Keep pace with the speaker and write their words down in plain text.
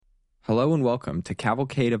Hello and welcome to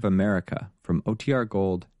Cavalcade of America from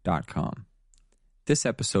OTRGold.com. This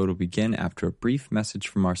episode will begin after a brief message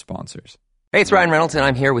from our sponsors. Hey, it's Ryan Reynolds, and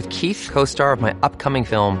I'm here with Keith, co-star of my upcoming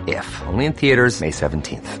film, If, only in theaters May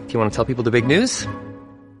 17th. Do you want to tell people the big news?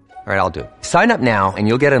 All right, I'll do it. Sign up now and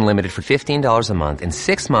you'll get unlimited for $15 a month and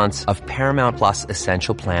 6 months of Paramount Plus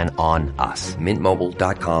Essential Plan on us.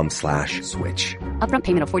 MintMobile.com/switch. Upfront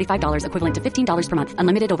payment of $45 equivalent to $15 per month.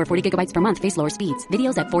 Unlimited over 40 gigabytes per month. Face lower speeds.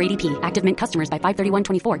 Videos at 480p. Active Mint customers by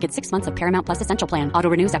 531.24 get 6 months of Paramount Plus Essential Plan.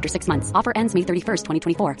 Auto renews after 6 months. Offer ends May 31st,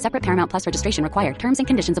 2024. Separate Paramount Plus registration required. Terms and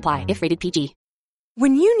conditions apply if rated PG.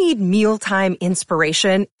 When you need mealtime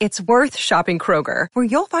inspiration, it's worth shopping Kroger, where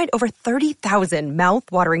you'll find over 30,000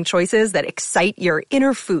 mouth-watering choices that excite your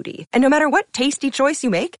inner foodie. And no matter what tasty choice you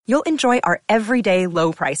make, you'll enjoy our everyday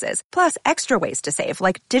low prices, plus extra ways to save,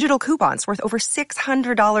 like digital coupons worth over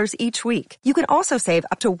 $600 each week. You can also save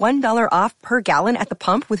up to $1 off per gallon at the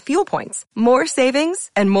pump with fuel points. More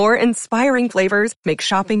savings and more inspiring flavors make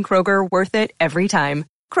shopping Kroger worth it every time.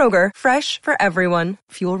 Kroger, fresh for everyone.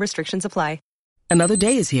 Fuel restrictions apply. Another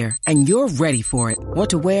day is here, and you're ready for it. What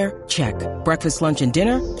to wear? Check. Breakfast, lunch, and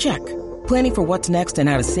dinner? Check. Planning for what's next and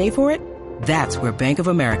how to save for it? That's where Bank of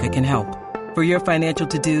America can help. For your financial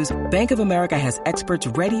to-dos, Bank of America has experts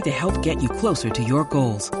ready to help get you closer to your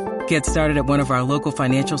goals. Get started at one of our local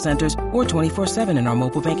financial centers or 24/7 in our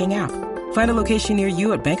mobile banking app. Find a location near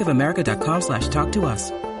you at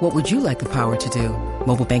bankofamerica.com/talktous. What would you like the power to do?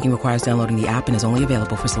 Mobile banking requires downloading the app and is only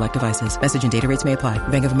available for select devices. Message and data rates may apply.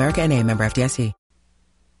 Bank of America N.A., member FDIC.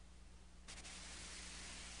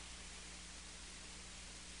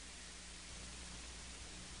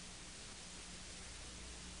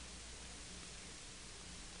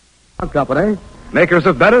 Company, makers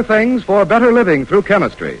of better things for better living through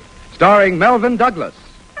chemistry, starring Melvin Douglas.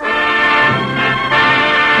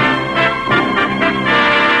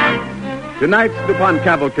 Tonight's DuPont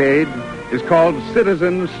Cavalcade is called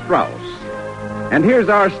Citizen Straus. And here's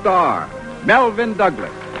our star, Melvin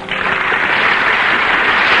Douglas.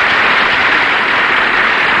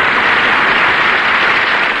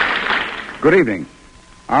 Good evening.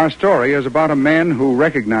 Our story is about a man who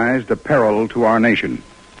recognized a peril to our nation.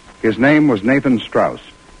 His name was Nathan Straus.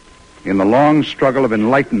 In the long struggle of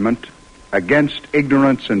enlightenment against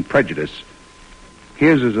ignorance and prejudice,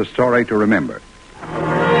 his is a story to remember.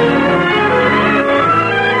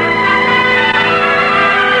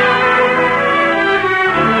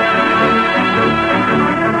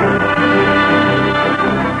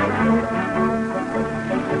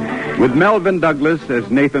 With Melvin Douglas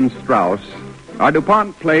as Nathan Straus, our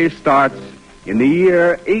DuPont play starts in the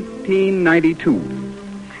year 1892.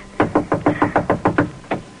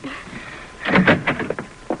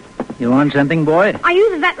 You want something, boy? Are you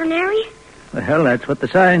the veterinary? Well, that's what the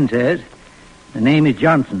sign says. The name is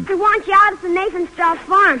Johnson. I want you out at the Nathan Straus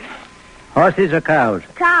farm. Horses or cows?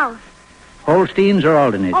 Cows. Holsteins or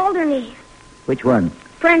Alderneys? Alderney. Which one?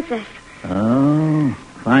 Princess. Oh,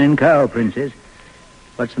 fine cow, Princess.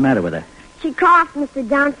 What's the matter with her? She coughed, Mr.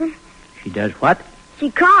 Johnson. She does what? She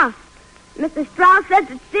coughed. Mr. Straus says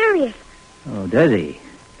it's serious. Oh, does he?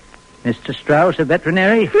 Mr. Straus, a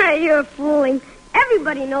veterinary? You're fooling.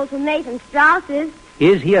 Everybody knows who Nathan Straus is.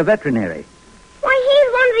 Is he a veterinary? Why,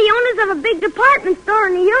 he's one of the owners of a big department store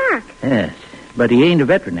in New York. Yes, but he ain't a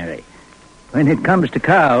veterinary. When it comes to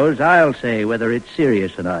cows, I'll say whether it's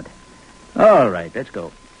serious or not. All right, let's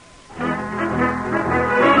go.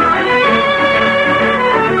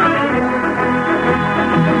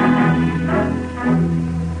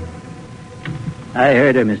 I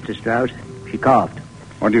heard her, Mr. Straus. She coughed.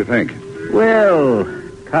 What do you think? Well,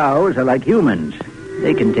 cows are like humans.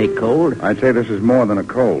 They can take cold. I'd say this is more than a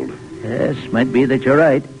cold. Yes, might be that you're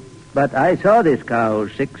right. But I saw this cow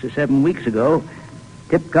 6 or 7 weeks ago.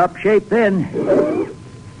 Tip-top shape then.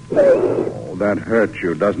 Oh, that hurts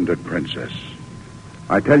you, doesn't it, Princess?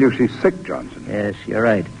 I tell you she's sick, Johnson. Yes, you're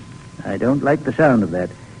right. I don't like the sound of that.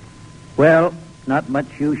 Well, not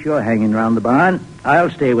much use your hanging around the barn. I'll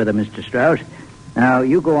stay with her, Mr. Straus. Now,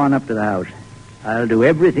 you go on up to the house. I'll do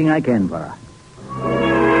everything I can for her.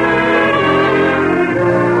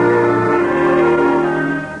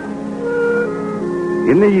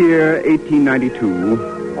 In the year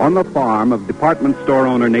 1892, on the farm of department store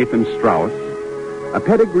owner Nathan Straus, a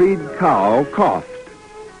pedigreed cow coughed.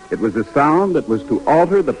 It was a sound that was to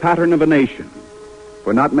alter the pattern of a nation.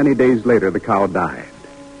 For not many days later, the cow died.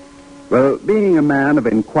 Well, being a man of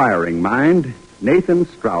inquiring mind, Nathan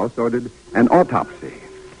Straus ordered an autopsy.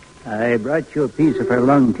 I brought you a piece of her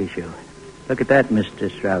lung tissue. Look at that, Mr.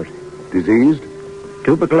 Straus. Diseased?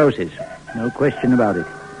 Tuberculosis. No question about it.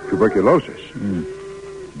 Tuberculosis?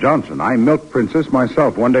 Johnson. I milked Princess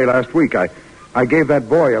myself one day last week. I gave that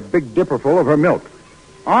boy a big dipper full of her milk.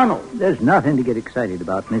 Arnold. There's nothing to get excited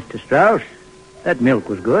about, Mr. Straus. That milk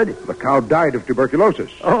was good. The cow died of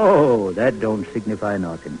tuberculosis. Oh, that don't signify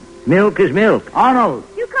nothing. Milk is milk. Arnold!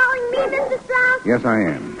 You calling me, Mr. Straus? Yes, I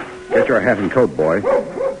am. Get your hat and coat, boy.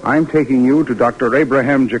 I'm taking you to Dr.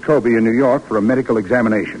 Abraham Jacoby in New York for a medical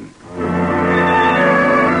examination.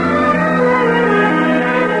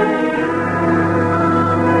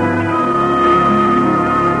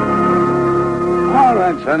 All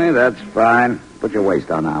right, Sonny, that's fine. Put your waist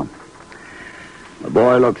on now. The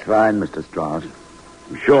boy looks fine, Mr. Straus.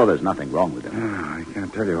 I'm sure there's nothing wrong with him. I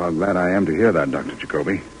can't tell you how glad I am to hear that, Dr.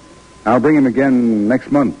 Jacoby. I'll bring him again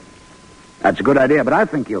next month. That's a good idea, but I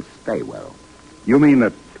think he'll stay well. You mean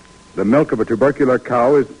that the milk of a tubercular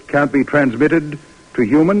cow can't be transmitted to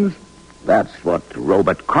humans? That's what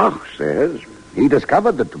Robert Koch says. He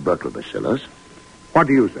discovered the tubercular bacillus. What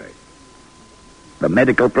do you say? The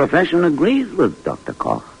medical profession agrees with Dr.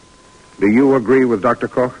 Koch. Do you agree with Dr.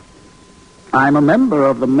 Koch? I'm a member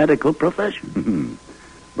of the medical profession.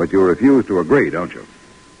 But you refuse to agree, don't you?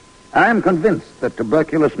 I'm convinced that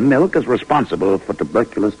tuberculous milk is responsible for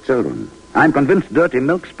tuberculous children. I'm convinced dirty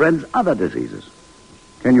milk spreads other diseases.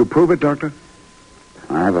 Can you prove it, Doctor?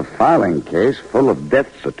 I have a filing case full of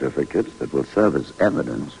death certificates that will serve as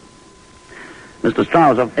evidence. Mr.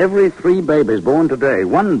 Straus, of every 3 babies born today,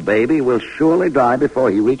 1 baby will surely die before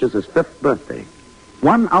he reaches his 5th birthday.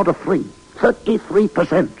 1 out of 3.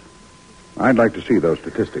 33%. I'd like to see those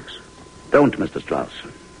statistics. Don't, Mr. Straus.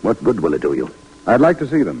 What good will it do you? I'd like to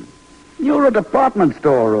see them. You're a department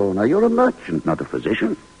store owner. You're a merchant, not a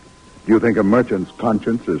physician. Do you think a merchant's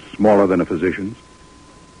conscience is smaller than a physician's?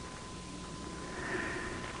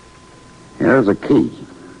 Here's a key.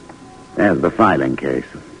 There's the filing case.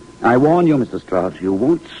 I warn you, Mr. Straus, you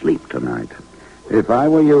won't sleep tonight. If I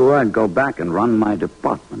were you, I'd go back and run my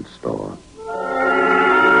department store.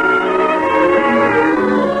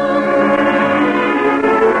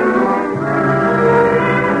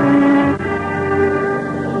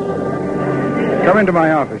 Come into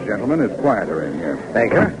my office, gentlemen. It's quieter in here.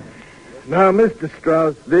 Thank you. Now, Mr.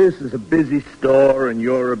 Straus, this is a busy store, and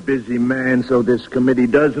you're a busy man, so this committee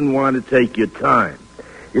doesn't want to take your time.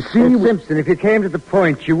 You see... Simpson, if you came to the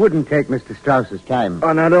point, you wouldn't take Mr. Straus's time.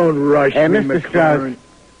 Oh, now, don't rush me, Mr. Straus, McLaren.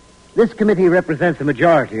 this committee represents the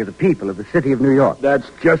majority of the people of the city of New York. That's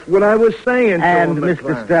just what I was saying, And, to him, Mr.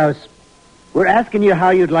 McLaren. Straus, we're asking you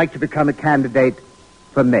how you'd like to become a candidate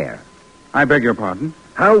for mayor. I beg your pardon?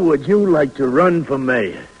 How would you like to run for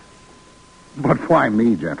mayor? But why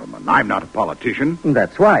me, gentlemen? I'm not a politician.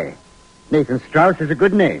 That's why. Nathan Straus is a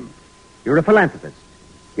good name. You're a philanthropist.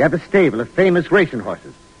 You have a stable of famous racing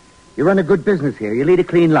horses. You run a good business here. You lead a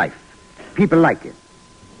clean life. People like you.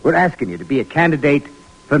 We're asking you to be a candidate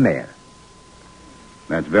for mayor.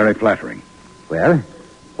 That's very flattering. Well,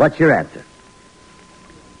 what's your answer?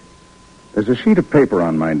 There's a sheet of paper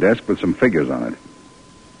on my desk with some figures on it.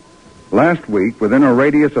 Last week, within a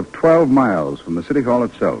radius of 12 miles from the city hall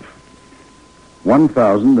itself,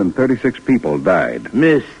 1,036 people died.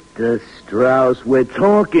 Mr. Straus, we're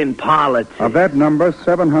talking politics. Of that number,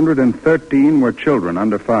 713 were children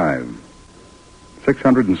under 5.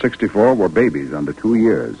 664 were babies under 2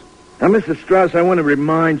 years. Now, Mr. Straus, I want to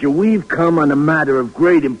remind you, we've come on a matter of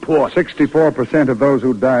great importance. 64% of those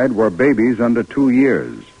who died were babies under 2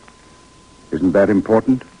 years. Isn't that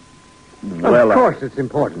important? Well, of course it's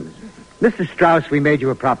important. Mr. Straus, we made you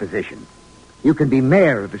a proposition. You can be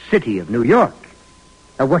mayor of the city of New York.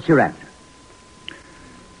 Now, what's your answer?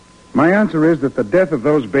 My answer is that the death of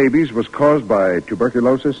those babies was caused by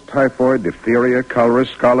tuberculosis, typhoid, diphtheria, cholera,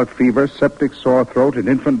 scarlet fever, septic sore throat, and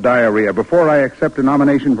infant diarrhea. Before I accept a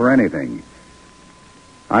nomination for anything,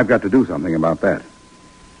 I've got to do something about that.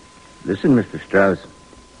 Listen, Mr. Straus.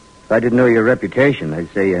 If I didn't know your reputation,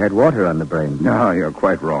 I'd say you had water on the brain. No, you're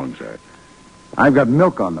quite wrong, sir. I've got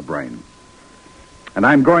milk on the brain. And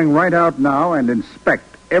I'm going right out now and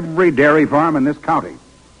inspect every dairy farm in this county.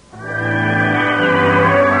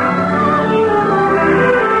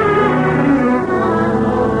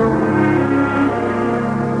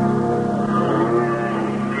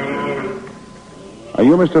 Are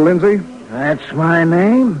you Mr. Lindsay? That's my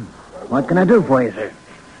name. What can I do for you, sir?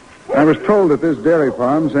 I was told that this dairy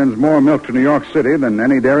farm sends more milk to New York City than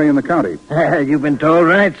any dairy in the county. You've been told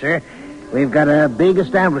right, sir. We've got a big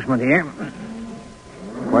establishment here.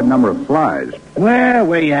 What number of flies? Well,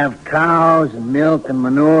 where you have cows and milk and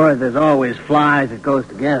manure, there's always flies that goes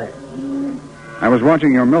together. I was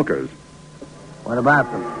watching your milkers. What about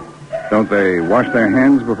them? Don't they wash their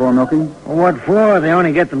hands before milking? What for? They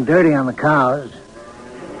only get them dirty on the cows.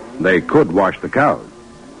 They could wash the cows.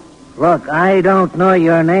 Look, I don't know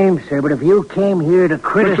your name, sir, but if you came here to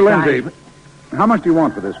criticize... Mr. Lindsay, how much do you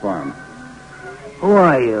want for this farm? Who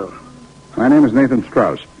are you? My name is Nathan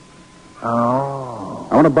Straus. Oh.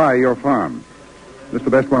 I want to buy your farm. This is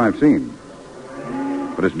the best one I've seen.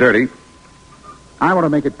 But it's dirty. I want to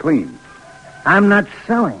make it clean. I'm not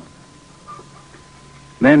selling.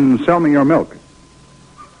 Then sell me your milk.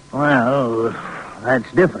 Well,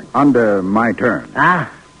 that's different. Under my terms.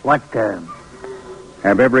 What terms?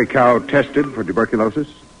 Have every cow tested for tuberculosis?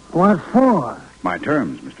 What for? My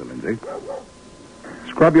terms, Mr. Lindsay.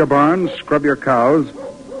 Scrub your barns, scrub your cows,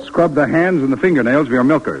 scrub the hands and the fingernails of your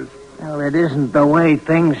milkers. Well, it isn't the way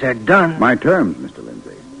things are done. My terms, Mr.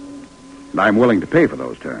 Lindsay. And I'm willing to pay for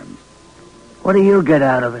those terms. What do you get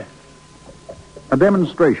out of it? A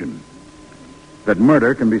demonstration that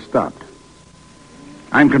murder can be stopped.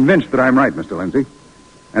 I'm convinced that I'm right, Mr. Lindsay.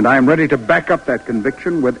 And I'm ready to back up that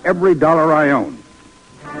conviction with every dollar I own.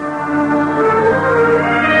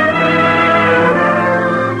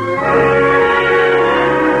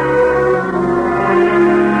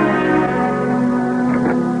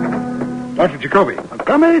 Dr. Jacoby.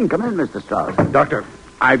 Come in, Mr. Straus. Doctor,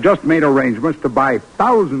 I've just made arrangements to buy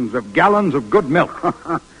thousands of gallons of good milk.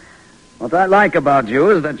 What I like about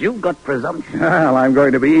you is that you've got presumption. Well, I'm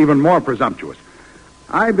going to be even more presumptuous.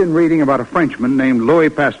 I've been reading about a Frenchman named Louis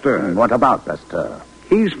Pasteur. And what about Pasteur?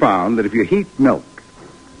 He's found that if you heat milk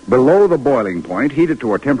below the boiling point, heat it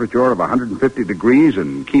to a temperature of 150 degrees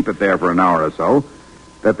and keep it there for an hour or so,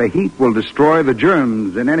 that the heat will destroy the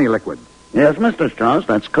germs in any liquid. Yes, Mr. Straus,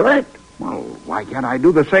 that's correct. Well, why can't I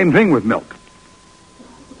do the same thing with milk?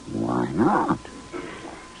 Why not?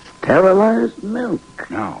 Sterilized milk.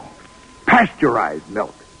 No. Pasteurized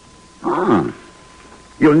milk.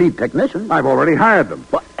 You'll need technicians. I've already hired them.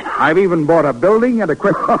 What? I've even bought a building and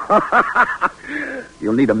equipment.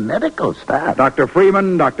 You'll need a medical staff. Dr.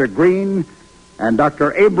 Freeman, Dr. Green, and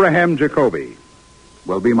Dr. Abraham Jacoby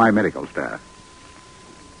will be my medical staff.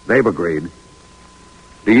 They've agreed.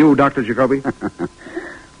 Do you, Dr. Jacoby?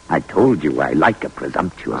 I told you I like a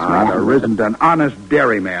presumptuous man. There isn't an honest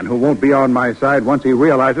dairyman who won't be on my side once he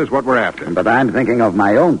realizes what we're after. But I'm thinking of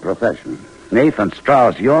my own profession. Nathan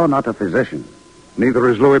Straus, you're not a physician. Neither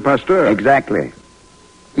is Louis Pasteur. Exactly.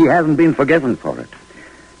 He hasn't been forgiven for it.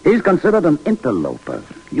 He's considered an interloper.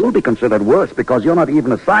 You'll be considered worse because you're not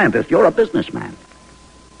even a scientist. You're a businessman.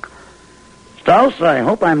 Straus, I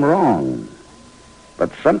hope I'm wrong.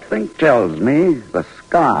 But something tells me the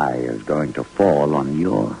sky is going to fall on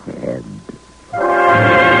your head.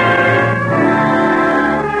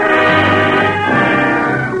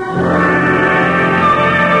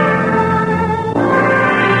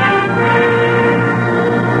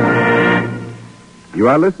 You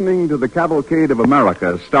are listening to The Cavalcade of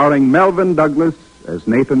America, starring Melvin Douglas as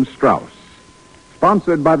Nathan Straus.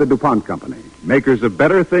 Sponsored by the DuPont Company, makers of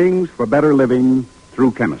better things for better living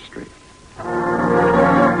through chemistry.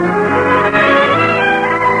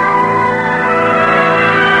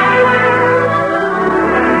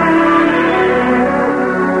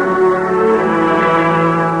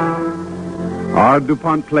 Our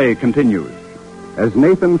DuPont play continues as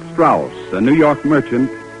Nathan Straus, a New York merchant,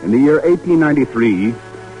 in the year 1893,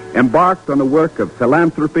 embarked on a work of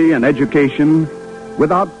philanthropy and education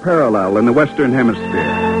without parallel in the Western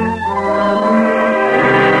Hemisphere.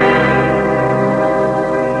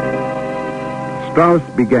 Straus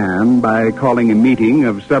began by calling a meeting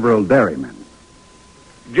of several dairymen.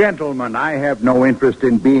 Gentlemen, I have no interest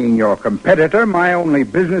in being your competitor. My only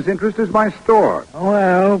business interest is my store.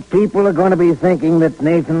 Well, people are going to be thinking that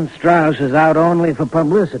Nathan Straus is out only for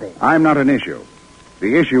publicity. I'm not an issue.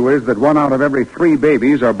 The issue is that 1 out of every 3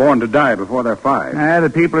 babies are born to die before they're 5. The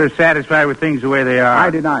people are satisfied with things the way they are. I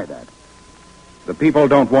deny that. The people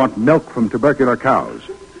don't want milk from tubercular cows.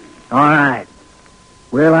 All right.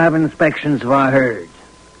 We'll have inspections of our herds.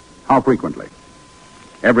 How frequently?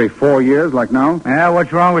 Every 4 years, like now?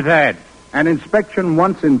 What's wrong with that? An inspection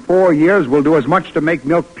once in 4 years will do as much to make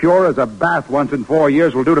milk pure as a bath once in 4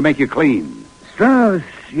 years will do to make you clean. Straus,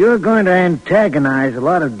 you're going to antagonize a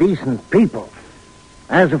lot of decent people.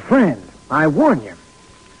 As a friend, I warn you,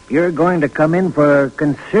 you're going to come in for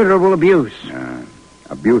considerable abuse.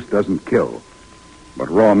 Abuse doesn't kill, but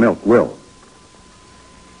raw milk will.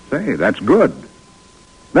 Say, that's good.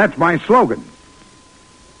 That's my slogan.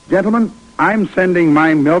 Gentlemen, I'm sending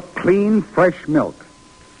my milk, clean, fresh milk,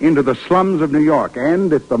 into the slums of New York,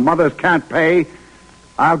 and if the mothers can't pay,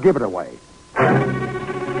 I'll give it away.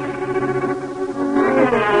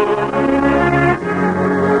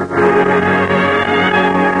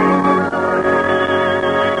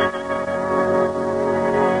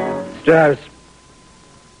 Straus,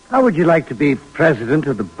 how How would you like to be president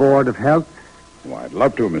of the Board of Health? Well, I'd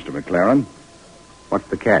love to, Mr. McLaren. What's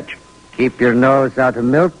the catch? Keep your nose out of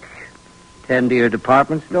milk? Tend to your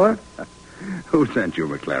department store? Who sent you,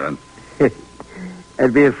 McLaren?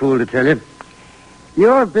 I'd be a fool to tell you.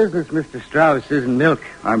 Your business, Mr. Straus, isn't milk.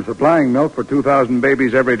 I'm supplying milk for 2,000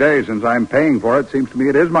 babies every day. Since I'm paying for it, seems to me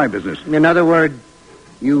it is my business. In other words,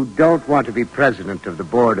 you don't want to be president of the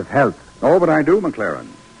Board of Health. Oh, but I do, McLaren.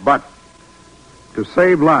 But to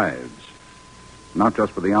save lives, not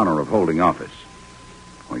just for the honor of holding office.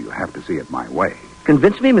 Well, you have to see it my way.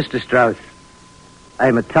 Convince me, Mr. Straus.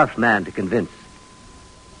 I'm a tough man to convince.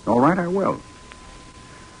 All right, I will.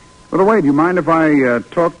 By the way, do you mind if I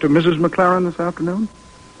talk to Mrs. McLaren this afternoon?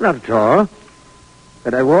 Not at all.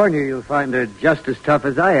 But I warn you, you'll find her just as tough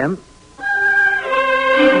as I am.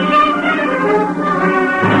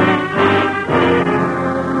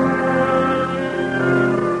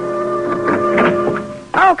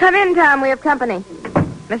 Oh, come in, Tom. We have company.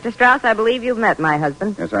 Mr. Straus, I believe you've met my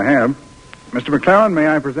husband. Yes, I have. Mr. McLaren, may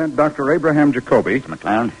I present Dr. Abraham Jacoby?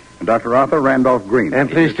 McLaren? And Dr. Arthur Randolph Green. I'm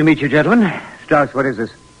pleased to meet you, gentlemen. Straus, what is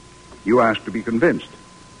this? You asked to be convinced.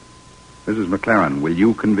 Mrs. McLaren, will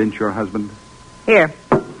you convince your husband? Here.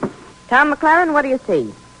 Tom McLaren, what do you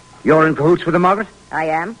see? You're in cahoots with her, Margaret? I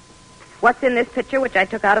am. What's in this pitcher, which I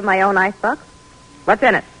took out of my own icebox? What's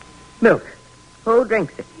in it? Milk. Who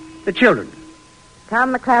drinks it? The children.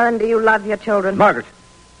 Tom McLaren, do you love your children? Margaret,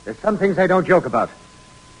 there's some things I don't joke about.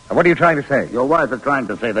 Now, what are you trying to say? Your wife is trying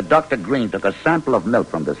to say that Dr. Green took a sample of milk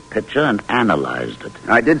from this pitcher and analyzed it.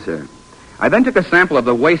 I did, sir. I then took a sample of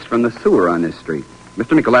the waste from the sewer on this street.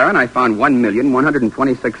 Mr. McLaren, I found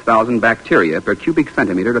 1,126,000 bacteria per cubic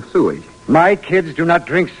centimeter of sewage. My kids do not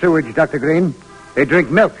drink sewage, Dr. Green. They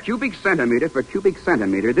drink milk. Cubic centimeter for cubic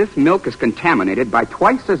centimeter, this milk is contaminated by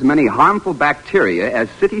twice as many harmful bacteria as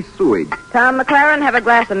city sewage. Tom McLaren, have a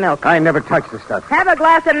glass of milk. I never touch the stuff. Have a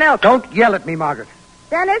glass of milk. Don't yell at me, Margaret.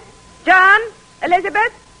 Dennis, John,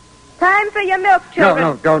 Elizabeth, time for your milk,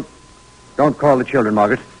 children. No, don't call the children,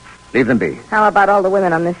 Margaret. Leave them be. How about all the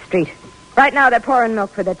women on this street? Right now, they're pouring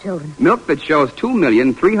milk for their children. Milk that shows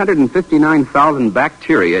 2,359,000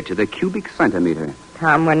 bacteria to the cubic centimeter.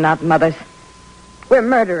 Tom, we're not mothers. We're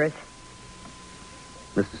murderers.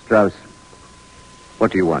 Mr. Straus,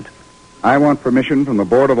 what do you want? I want permission from the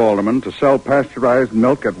Board of Aldermen to sell pasteurized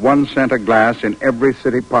milk at 1 cent a glass in every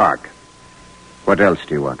city park. What else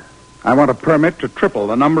do you want? I want a permit to triple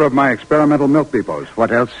the number of my experimental milk depots.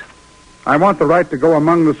 What else? I want the right to go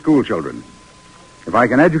among the school children. If I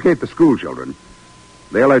can educate the school children,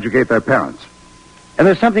 they'll educate their parents. And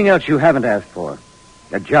there's something else you haven't asked for.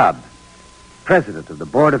 A job. President of the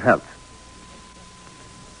Board of Health.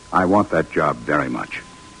 I want that job very much.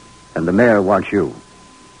 And the mayor wants you.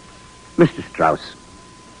 Mr. Straus,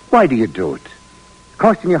 why do you do it? It's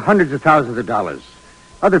costing you hundreds of thousands of dollars.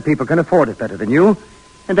 Other people can afford it better than you,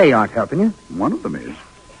 and they aren't helping you. One of them is.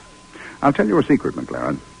 I'll tell you a secret,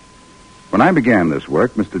 McLaren. When I began this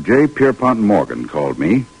work, Mr. J. Pierpont Morgan called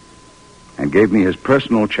me and gave me his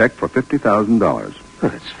personal check for $50,000. Well,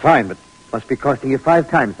 that's fine, but it must be costing you 5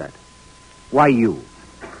 times that. Why you?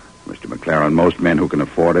 Mr. McLaren, most men who can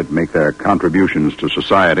afford it make their contributions to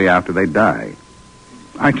society after they die.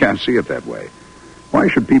 I can't see it that way. Why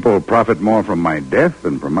should people profit more from my death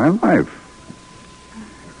than from my life?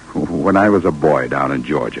 When I was a boy down in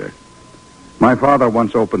Georgia, my father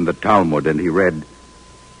once opened the Talmud and he read,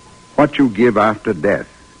 "What you give after death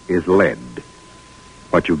is lead.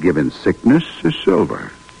 What you give in sickness is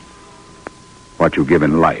silver. What you give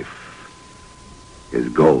in life is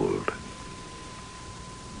gold."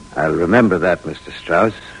 I'll remember that, Mr.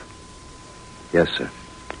 Straus. Yes, sir.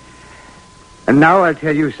 And now I'll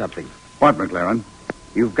tell you something. What, McLaren?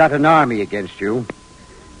 You've got an army against you.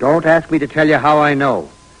 Don't ask me to tell you how I know.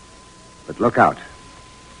 But look out.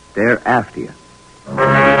 They're after you.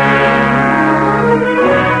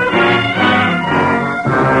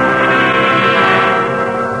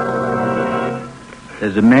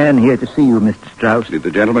 There's a man here to see you, Mr. Straus. Did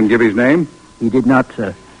the gentleman give his name? He did not,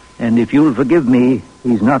 sir. And if you'll forgive me,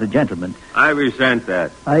 he's not a gentleman. I resent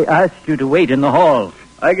that. I asked you to wait in the hall.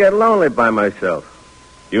 I get lonely by myself.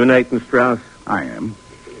 You Nathan Straus? I am.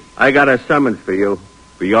 I got a summons for you,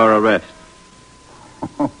 for your arrest.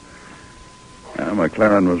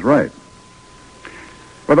 McLaren was right.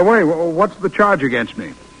 By the way, what's the charge against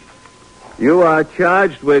me? You are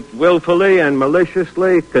charged with willfully and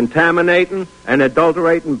maliciously contaminating and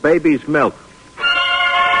adulterating baby's milk.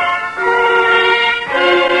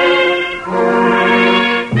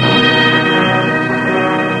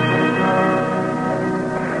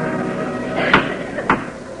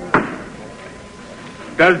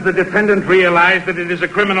 Does the defendant realize that it is a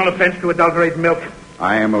criminal offense to adulterate milk?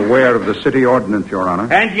 I am aware of the city ordinance, Your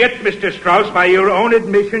Honor. And yet, Mr. Straus, by your own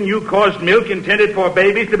admission, you caused milk intended for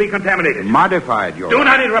babies to be contaminated. Modified, Your Honor. Do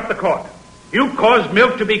not interrupt the court. You caused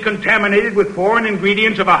milk to be contaminated with foreign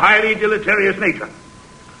ingredients of a highly deleterious nature.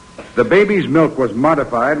 The baby's milk was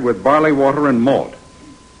modified with barley water and malt,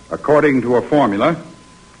 according to a formula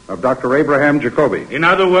of Dr. Abraham Jacoby. In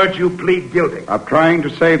other words, you plead guilty. Of trying to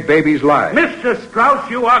save babies' lives. Mr. Straus,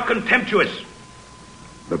 you are contemptuous.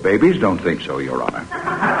 The babies don't think so, Your Honor.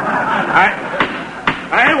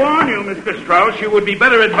 I warn you, Mr. Straus, you would be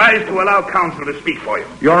better advised to allow counsel to speak for you.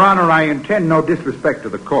 Your Honor, I intend no disrespect to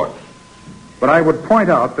the court. But I would point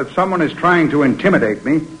out that someone is trying to intimidate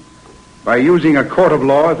me by using a court of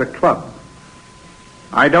law as a club.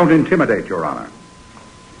 I don't intimidate, Your Honor.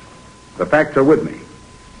 The facts are with me.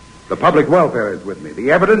 The public welfare is with me.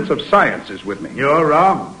 The evidence of science is with me. You're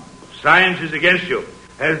wrong. Science is against you.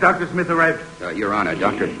 Has Dr. Smith arrived? Your Honor,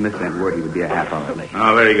 Dr. Smith sent word he would be a half hour late.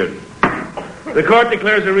 Oh, very good. The court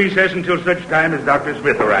declares a recess until such time as Dr.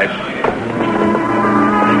 Smith arrives.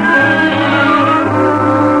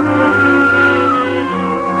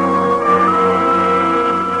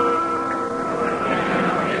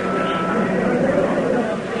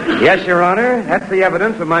 Yes, Your Honor, that's the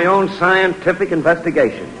evidence of my own scientific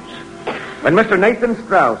investigations. When Mr. Nathan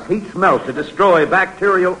Straus heats milk to destroy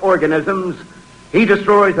bacterial organisms, he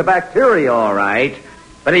destroys the bacteria, all right,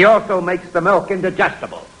 but he also makes the milk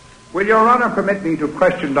indigestible. Will Your Honor permit me to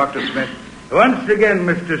question Dr. Smith? Once again,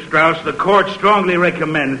 Mr. Straus, the court strongly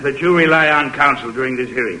recommends that you rely on counsel during this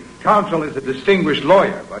hearing. Counsel is a distinguished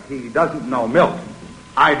lawyer, but he doesn't know milk.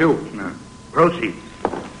 I do. Proceed.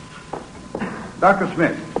 Dr.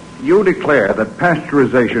 Smith, you declare that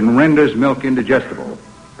pasteurization renders milk indigestible.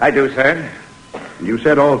 I do, sir. And you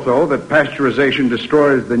said also that pasteurization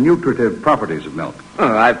destroys the nutritive properties of milk.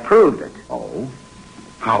 Oh, I've proved it. Oh?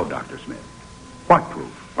 How, Dr. Smith? What proof?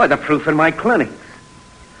 Why, the proof in my clinics.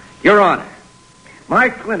 Your Honor, my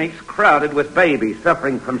clinic's crowded with babies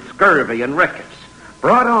suffering from scurvy and rickets.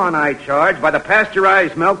 Brought on, I charge, by the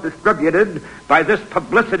pasteurized milk distributed by this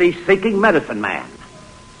publicity-seeking medicine man.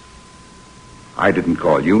 I didn't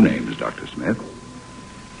call you names, Dr. Smith.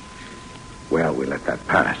 Well, we'll let that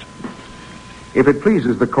pass. If it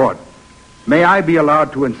pleases the court, may I be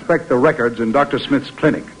allowed to inspect the records in Dr. Smith's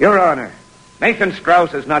clinic? Your Honor, Nathan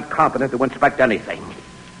Straus is not competent to inspect anything.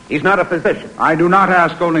 He's not a physician. I do not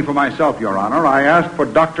ask only for myself, Your Honor. I ask for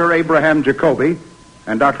Dr. Abraham Jacoby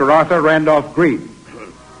and Dr. Arthur Randolph Green.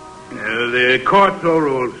 The court so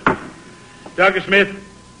rules. Dr.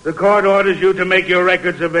 Smith, the court orders you to make your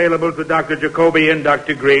records available to Dr. Jacoby and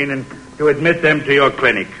Dr. Green and to admit them to your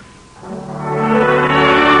clinic.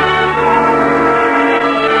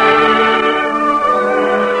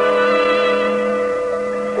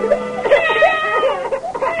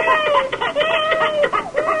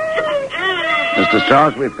 Mr.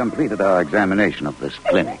 Straus, we've completed our examination of this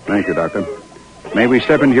clinic. Thank you, Doctor. May we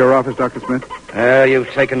step into your office, Dr. Smith? You've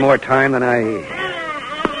taken more time than I...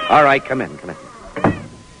 All right, come in.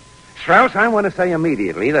 Straus, I want to say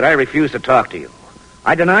immediately that I refuse to talk to you.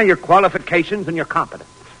 I deny your qualifications and your competence.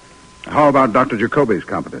 How about Dr. Jacoby's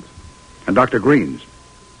competence? And Dr. Green's?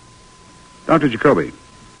 Dr. Jacoby,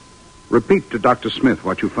 repeat to Dr. Smith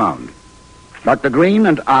what you found. Dr. Green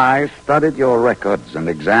and I studied your records and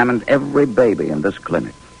examined every baby in this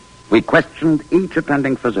clinic. We questioned each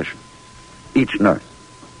attending physician, each nurse.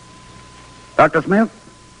 Dr. Smith,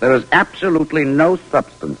 there is absolutely no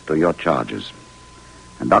substance to your charges.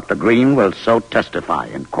 And Dr. Green will so testify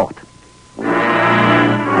in court.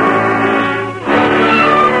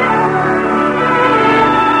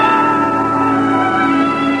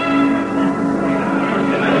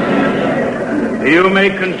 You may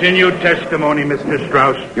continue testimony, Mr.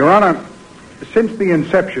 Straus. Your Honor, since the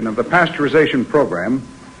inception of the pasteurization program,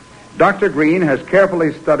 Dr. Green has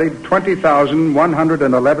carefully studied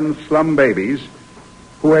 20,111 slum babies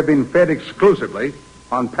who have been fed exclusively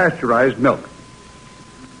on pasteurized milk.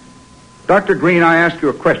 Dr. Green, I ask you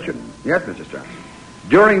a question. Yes, Mr. Straus.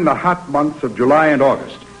 During the hot months of July and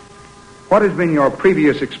August, what has been your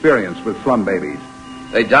previous experience with slum babies?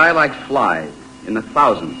 They die like flies in the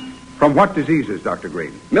thousands. From what diseases, Dr.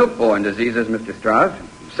 Green? Milk-borne diseases, Mr. Straus.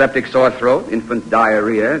 Septic sore throat, infant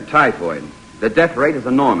diarrhea, typhoid. The death rate is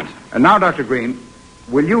enormous. And now, Dr. Green,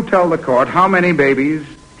 will you tell the court how many babies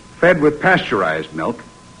fed with pasteurized milk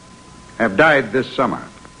have died this summer?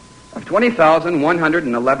 Of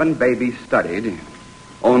 20,111 babies studied,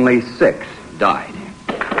 only 6 died.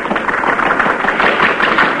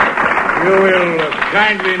 You will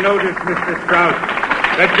kindly notice, Mr. Straus,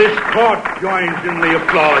 that this court joins in the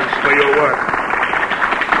applause for your work.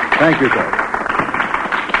 Thank you, sir.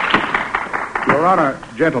 Your Honor,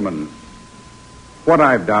 gentlemen, what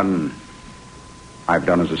I've done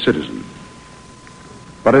as a citizen.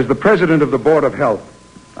 But as the president of the Board of Health,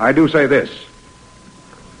 I do say this.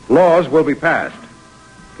 Laws will be passed.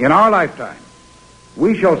 In our lifetime,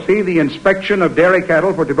 we shall see the inspection of dairy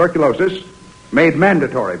cattle for tuberculosis made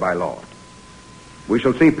mandatory by law. We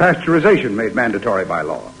shall see pasteurization made mandatory by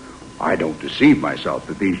law. I don't deceive myself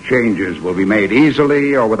that these changes will be made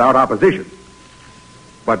easily or without opposition.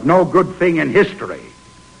 But no good thing in history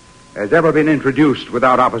has ever been introduced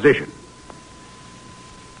without opposition.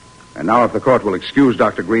 And now, if the court will excuse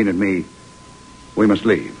Dr. Green and me, we must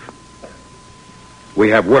leave. We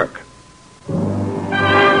have work.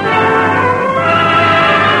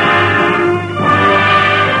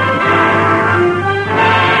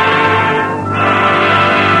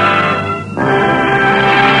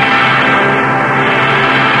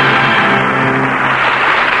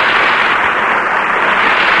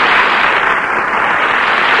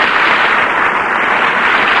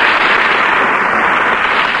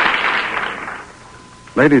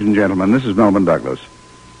 Ladies and gentlemen, this is Melvin Douglas.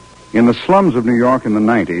 In the slums of New York in the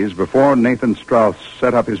 90s, before Nathan Straus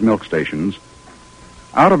set up his milk stations,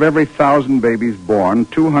 out of every 1,000 babies born,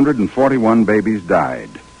 241 babies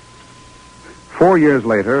died. 4 years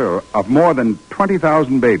later, of more than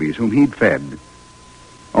 20,000 babies whom he'd fed,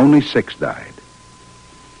 only 6 died.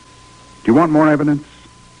 Do you want more evidence?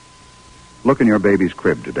 Look in your baby's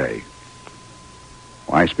crib today.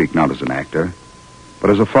 I speak not as an actor,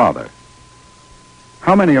 but as a father.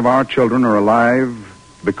 How many of our children are alive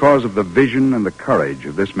because of the vision and the courage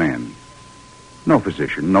of this man? No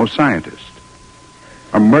physician, no scientist.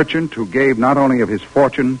 A merchant who gave not only of his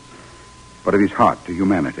fortune, but of his heart to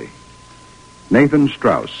humanity. Nathan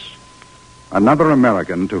Straus, another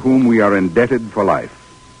American to whom we are indebted for life.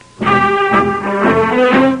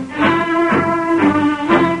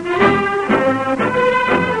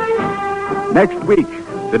 Next week,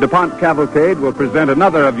 the DuPont Cavalcade will present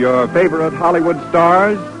another of your favorite Hollywood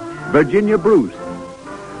stars, Virginia Bruce.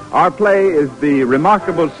 Our play is the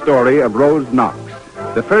remarkable story of Rose Knox,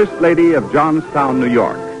 the First Lady of Johnstown, New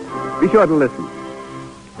York. Be sure to listen.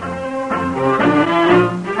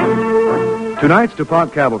 Tonight's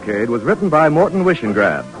DuPont Cavalcade was written by Morton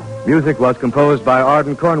Wishengrad. Music was composed by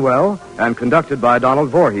Arden Cornwell and conducted by Donald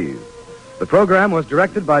Voorhees. The program was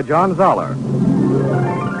directed by John Zoller.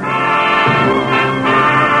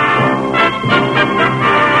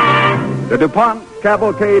 The DuPont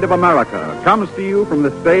Cavalcade of America comes to you from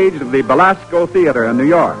the stage of the Belasco Theater in New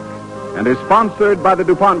York and is sponsored by the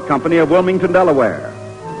DuPont Company of Wilmington, Delaware,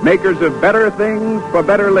 makers of better things for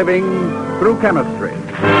better living through chemistry.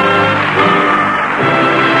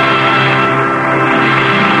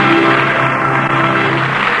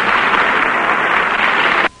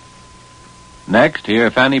 Next, hear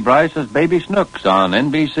Fanny Bryce as Baby Snooks on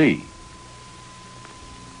NBC.